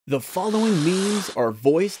The following memes are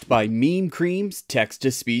voiced by Memecream's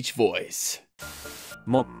text-to-speech voice.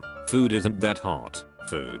 Mom, food isn't that hot,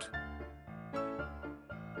 food.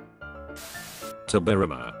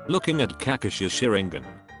 Tobirama, looking at Kakashi Sharingan.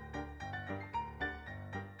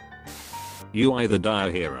 You either die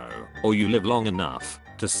a hero, or you live long enough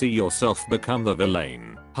to see yourself become the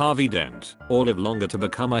villain, Harvey Dent, or live longer to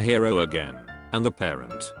become a hero again, and the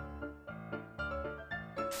parent.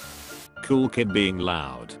 Cool kid being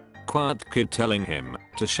loud, quiet kid telling him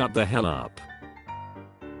to shut the hell up.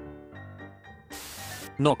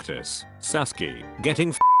 Noctis, Sasuke,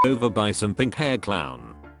 getting over by some pink hair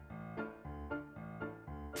clown.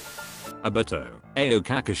 Abato, Ayo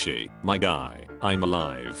Kakashi, my guy, I'm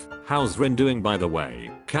alive. How's Rin doing by the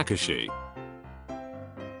way, Kakashi?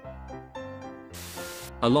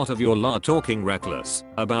 A lot of y'all are talking reckless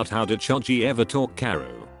about how did Choji ever talk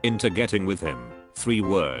Karu into getting with him. 3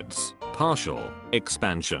 words, partial,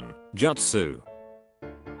 expansion, jutsu.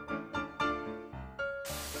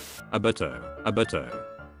 Abato.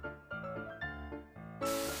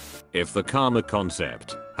 If the karma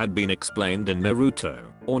concept had been explained in Naruto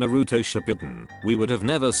or Naruto Shippuden, we would have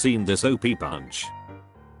never seen this OP punch.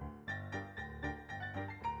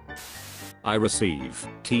 I receive,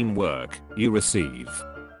 teamwork, you receive.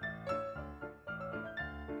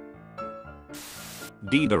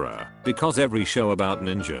 Deidara, because every show about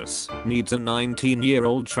ninjas needs a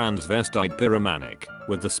 19-year-old transvestite pyromanic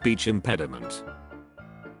with the speech impediment.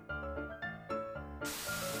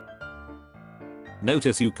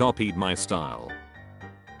 Notice you copied my style.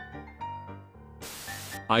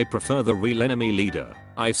 I prefer the real enemy leader.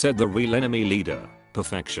 I said the real enemy leader.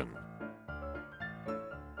 Perfection.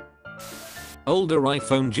 Older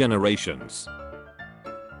iPhone generations.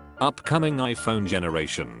 Upcoming iPhone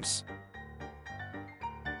generations.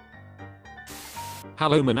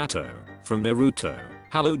 Hello Minato, from Naruto.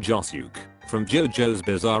 Hello Josuke, from JoJo's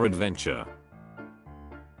Bizarre Adventure.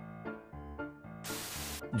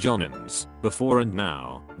 Jonins, before and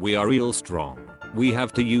now, we are real strong. We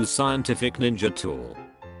have to use scientific ninja tool.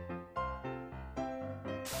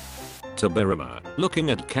 Tobirama, looking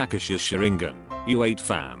at Kakashi Sharingan, you ate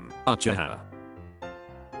fam, uchaha.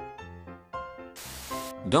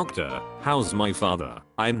 Doctor, how's my father?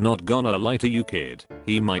 I'm not gonna lie to you kid,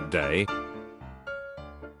 he might die.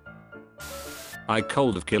 I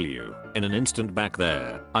cold kill you in an instant back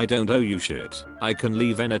there. I don't owe you shit. I can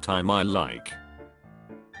leave anytime I like.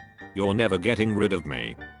 You're never getting rid of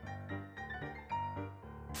me.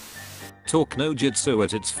 Talk no jutsu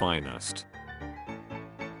at its finest.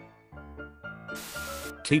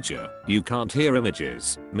 Teacher, you can't hear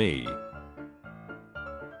images, me.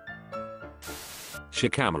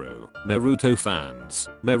 Shikamaru, Naruto fans,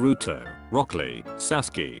 Naruto, Rock Lee,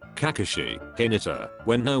 Sasuke, Kakashi, Hinata,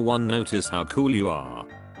 when no one notice how cool you are.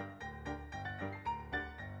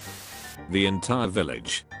 The entire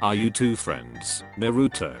village, are you two friends?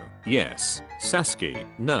 Naruto, yes. Sasuke,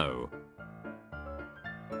 no.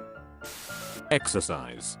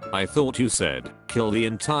 Exercise, I thought you said, kill the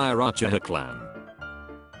entire Uchiha clan.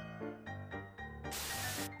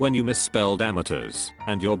 When you misspelled amateurs,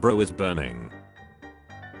 and your bro is burning.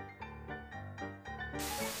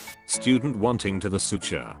 Student wanting to the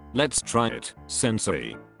suture, let's try it,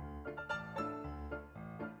 sensei.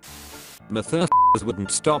 Mathers wouldn't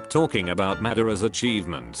stop talking about Madara's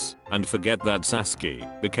achievements, and forget that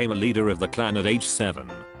Sasuke became a leader of the clan at age 7.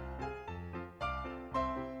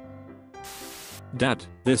 Dad,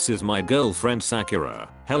 this is my girlfriend Sakura.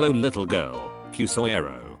 Hello little girl,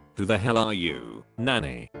 Kusoero. Who the hell are you,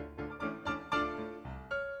 Nanny?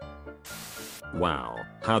 Wow,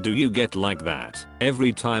 how do you get like that?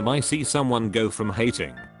 Every time I see someone go from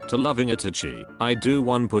hating to loving Itachi, I do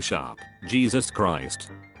one push up. Jesus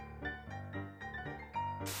Christ.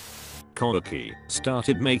 Koiki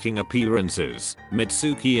started making appearances,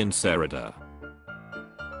 Mitsuki and Sarada.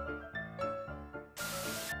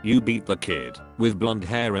 You beat the kid with blonde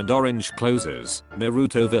hair and orange clothes,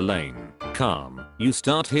 Naruto villain. Calm, you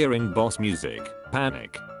start hearing boss music,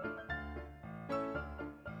 panic.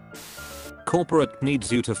 Corporate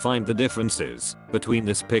needs you to find the differences between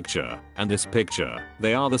this picture and this picture.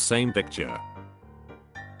 They are the same picture.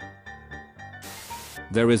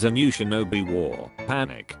 There is a new shinobi war.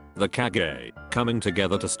 Panic. The Kage coming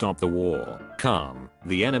together to stop the war. Calm.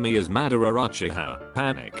 The enemy is Madara Uchiha.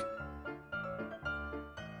 Panic.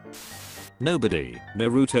 Nobody.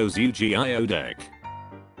 Naruto's Yu-Gi-Oh deck.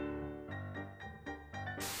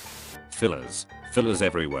 Fillers. Fillers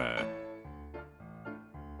everywhere.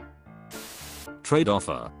 Trade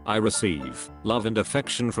offer, I receive. Love and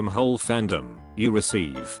affection from whole fandom, you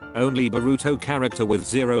receive. Only Boruto character with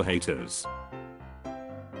 0 haters.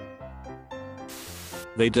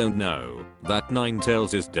 They don't know that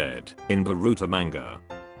Ninetales is dead in Naruto manga.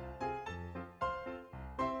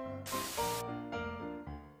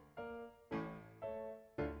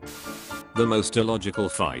 The most illogical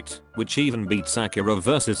fight, which even beat Sakura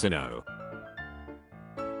vs Ino.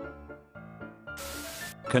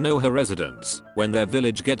 Konoha residents, when their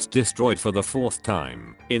village gets destroyed for the 4th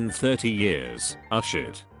time in 30 years. Oh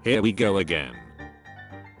shit, here we go again.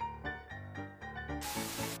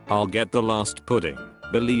 I'll get the last pudding,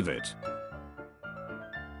 believe it.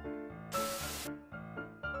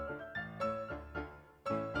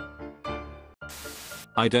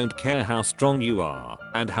 I don't care how strong you are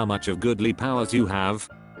and how much of goodly powers you have.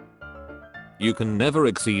 You can never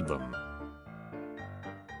exceed them.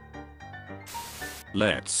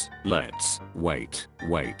 Let's wait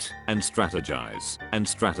and strategize.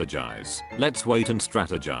 Let's wait and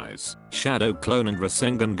strategize. Shadow Clone and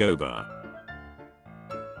Rasengan Goba.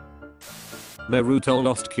 Naruto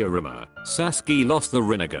lost Kurama. Sasuke lost the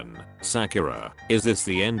Rinnegan. Sakura, is this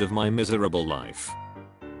the end of my miserable life?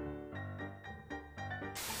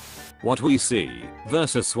 What we see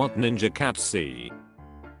versus what Ninja Cats see.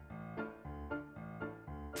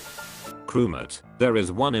 Crewmate, there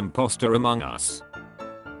is one imposter among us.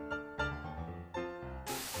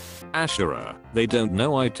 Ashura, they don't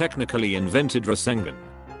know I technically invented Rasengan.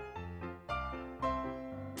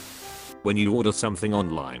 When you order something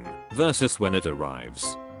online versus when it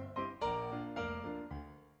arrives.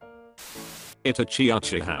 Itachi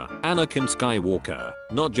Uchiha, Anakin Skywalker,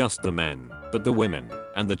 not just the men, but the women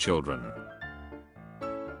and the children.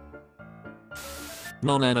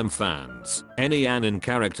 Non-anime fans, any anime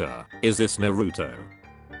character, is this Naruto?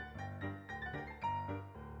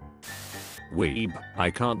 Weeb,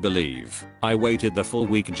 I can't believe I waited the full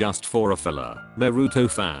week just for a filler.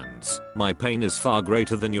 Naruto fans, my pain is far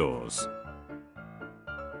greater than yours.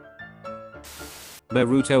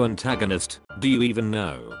 Naruto antagonist, do you even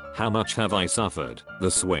know how much have I suffered?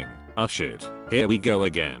 The swing. Oh shit, here we go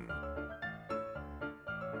again.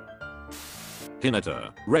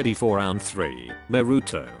 Hinata, ready for round 3.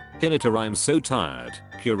 Naruto, Hinata, I'm so tired.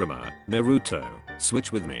 Kurama, Naruto,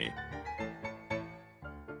 switch with me.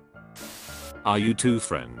 Are you two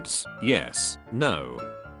friends? Yes, no.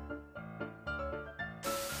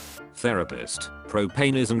 Therapist,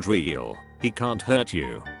 propane isn't real. He can't hurt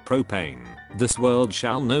you. Propane, this world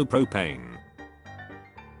shall know propane.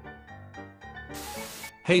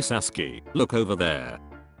 Hey Sasuke, look over there.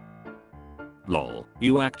 Lol,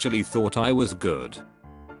 you actually thought I was good.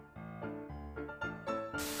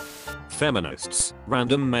 Feminists,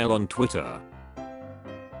 random male on Twitter.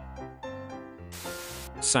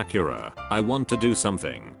 Sakura, I want to do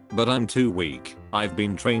something, but I'm too weak. I've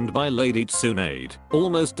been trained by Lady Tsunade.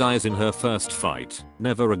 Almost dies in her first fight.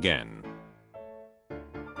 Never again.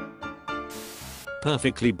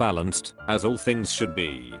 Perfectly balanced, as all things should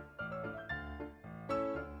be.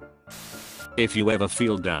 If you ever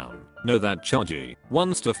feel down, know that Choji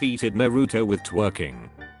once defeated Naruto with twerking.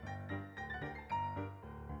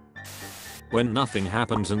 When nothing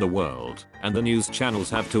happens in the world, and the news channels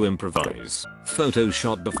have to improvise. Photo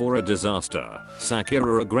shot before a disaster. Sakura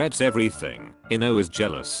regrets everything. Ino is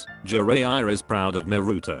jealous. Jiraiya is proud of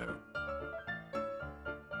Naruto.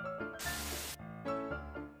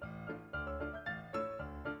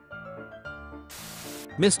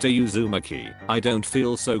 Mr. Uzumaki, I don't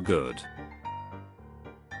feel so good.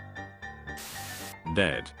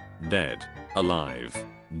 Dead. Dead. Alive.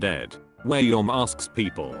 Dead. Wear your masks,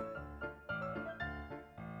 people.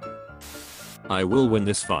 I will win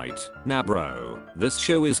this fight. Nah bro, this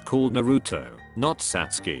show is called Naruto, not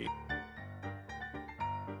Satsuki.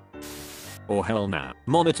 Or hell nah,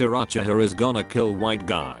 Monitor Uchiha is gonna kill white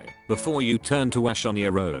guy before you turn to ash on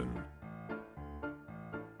your own.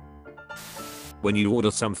 When you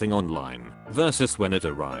order something online versus when it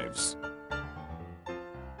arrives.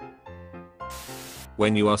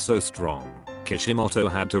 When you are so strong, Kishimoto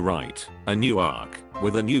had to write a new arc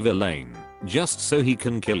with a new villain just so he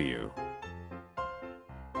can kill you.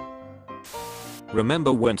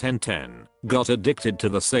 Remember when Tenten got addicted to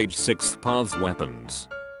the Sage 6th Path's weapons?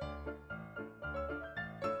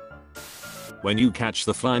 When you catch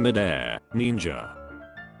the fly mid-air, ninja.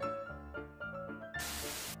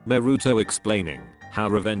 Naruto explaining how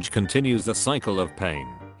revenge continues the cycle of pain.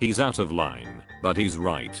 He's out of line, but he's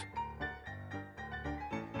right.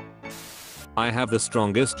 I have the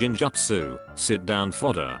strongest ninjutsu. Sit down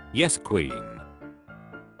fodder. Yes queen.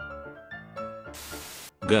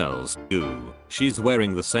 Girls, ooh, she's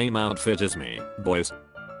wearing the same outfit as me. Boys.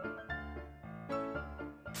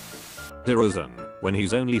 Hiruzen, when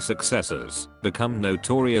his only successors become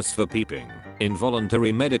notorious for peeping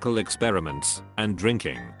Involuntary medical experiments and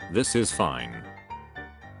drinking. This is fine.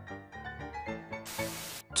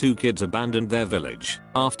 2 kids abandoned their village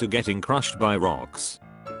after getting crushed by rocks.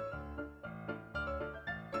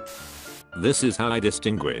 This is how I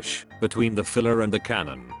distinguish between the filler and the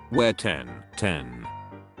canon. Where 10.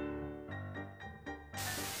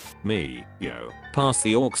 Me, yo, pass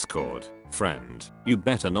the aux cord, friend, you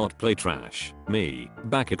better not play trash. Me,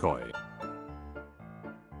 Bakakoi.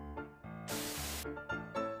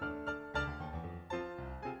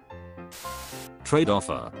 Trade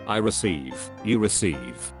offer, I receive, you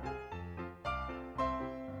receive.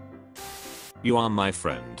 You are my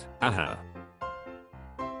friend, aha.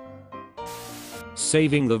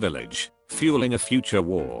 Saving the village, fueling a future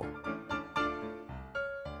war.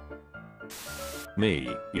 Me,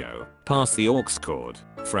 yo, pass the aux cord,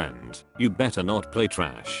 friend, you better not play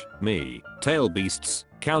trash. Me, tail beasts,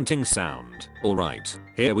 counting sound. Alright,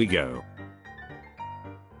 here we go.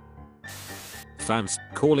 Fans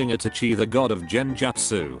calling Itachi the god of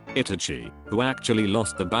Genjutsu. Itachi, who actually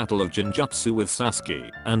lost the battle of Genjutsu with Sasuke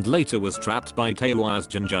and later was trapped by Teiwa's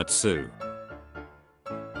Genjutsu.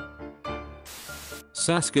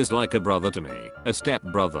 Sasuke's like a brother to me, a step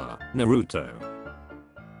brother. Naruto.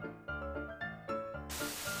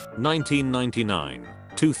 1999,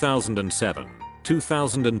 2007,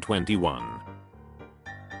 2021.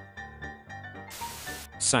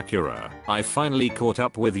 Sakura, I finally caught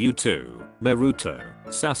up with you too. Naruto,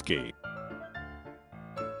 Sasuke.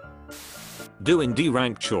 Doing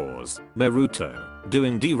D-rank chores. Naruto,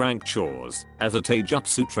 doing D-rank chores as a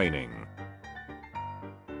taijutsu training.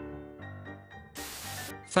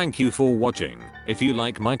 Thank you for watching. If you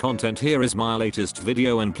like my content, here is my latest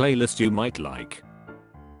video and playlist you might like.